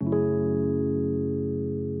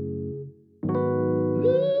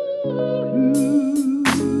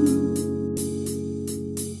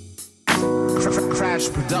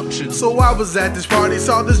production. So I was at this party,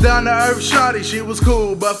 saw this down-to-earth shawty. She was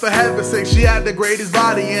cool, but for heaven's sake, she had the greatest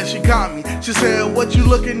body, and she caught me. She said, "What you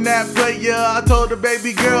looking at, player?" I told her,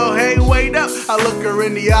 "Baby girl, hey, wait up." I looked her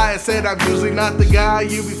in the eye and said, "I'm usually not the guy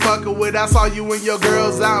you be fucking with. I saw you and your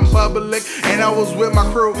girls out in public, and I was with my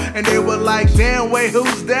crew, and they were like, damn, wait,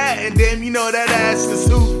 who's that?" And damn, you know that ass is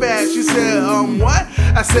too fat. She said, what?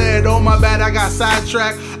 I said, oh my bad, I got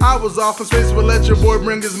sidetracked. I was off in space, but let your boy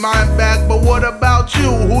bring his mind back. But what about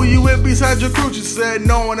you? Who you with beside your crew? She said,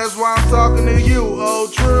 no one, that's why I'm talking to you. Oh,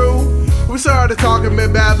 true. We started talking,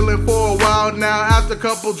 been babbling for a while now. After a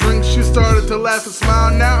couple drinks, she started to laugh and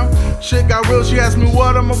smile now. Shit got real, she asked me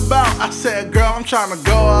what I'm about. I said, girl, I'm trying to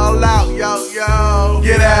go all out, yo.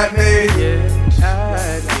 Get at me. Get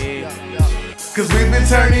at me. Cause we've been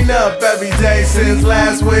turning up every day since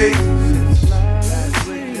last week.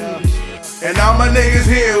 And all my niggas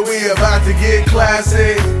here, we about to get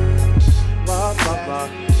classy.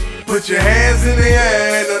 Put your hands in the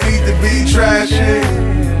air, no need to be trashy.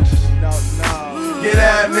 Get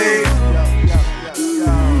at me.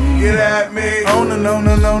 Get at me. Oh no, no,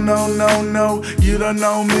 no, no, no, no, no. You don't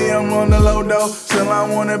know me, I'm on the low though. Still I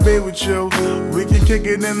wanna be with you. We can kick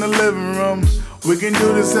it in the living room. We can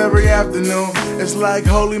do this every afternoon. It's like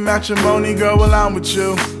holy matrimony, girl, well I'm with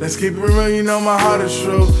you. Let's keep it real, you know my heart is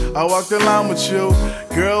true. I walk the line with you.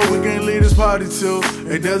 Girl, we can lead this party too.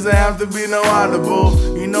 It doesn't have to be no audible.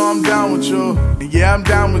 You know I'm down with you. And yeah, I'm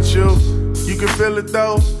down with you. You can feel it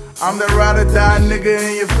though. I'm that ride or die nigga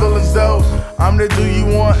in your feelings though. I'm the dude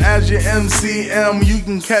you want as your MCM. You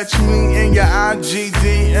can catch me in your IG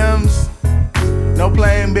DMs. No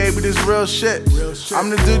playing, baby, this real shit.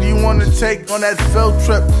 I'm the dude you wanna take on that field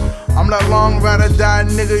trip. I'm that long ride or die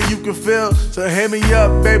nigga you can feel. So hit me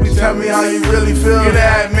up, baby, tell me how you really feel. Get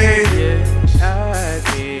at me. Get at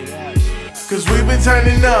me. Cause we've been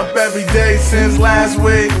turning up every day since last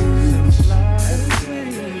week.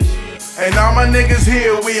 And all my niggas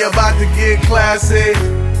here, we about to get classy.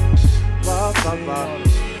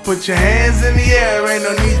 Put your hands in the air, ain't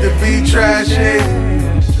no need to be trashy.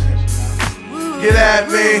 Get at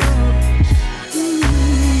me.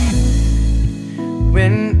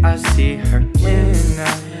 When I see her in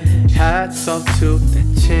a hats off to the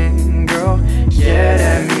chin, girl. Get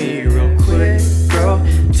at me real quick, girl.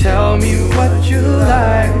 Tell me what you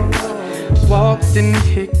like. Walked in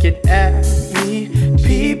here, get at me.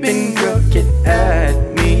 Peeping, girl, get at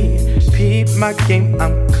me. Peep my game,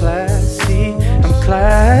 I'm classy. I'm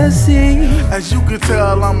classy. As you can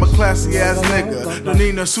tell, I'm a classy ass nigga. Don't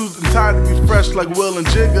need no suit and tie to be fresh like Will and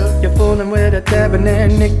Jigga. You're fooling with a debonair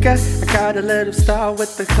nigga. I got a little style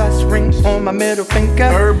with the class ring on my middle finger.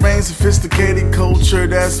 Urban, sophisticated culture,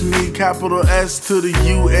 that's me. Capital S to the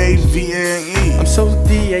U-A-V-N-E. I'm so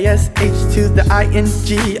D-A-S-H to the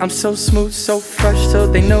I-N-G. I'm so smooth, so fresh, so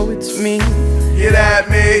they know it's me. Get at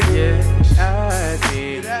me. Get at me.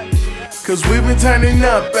 Cause we've been turning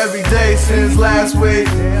up every day since last week.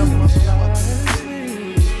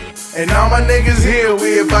 And all my niggas here,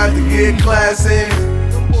 we about to get classy.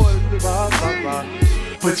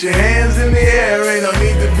 Put your hands in the air, ain't no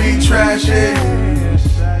need to be trashy.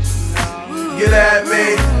 Get at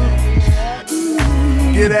me.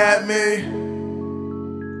 Get at me.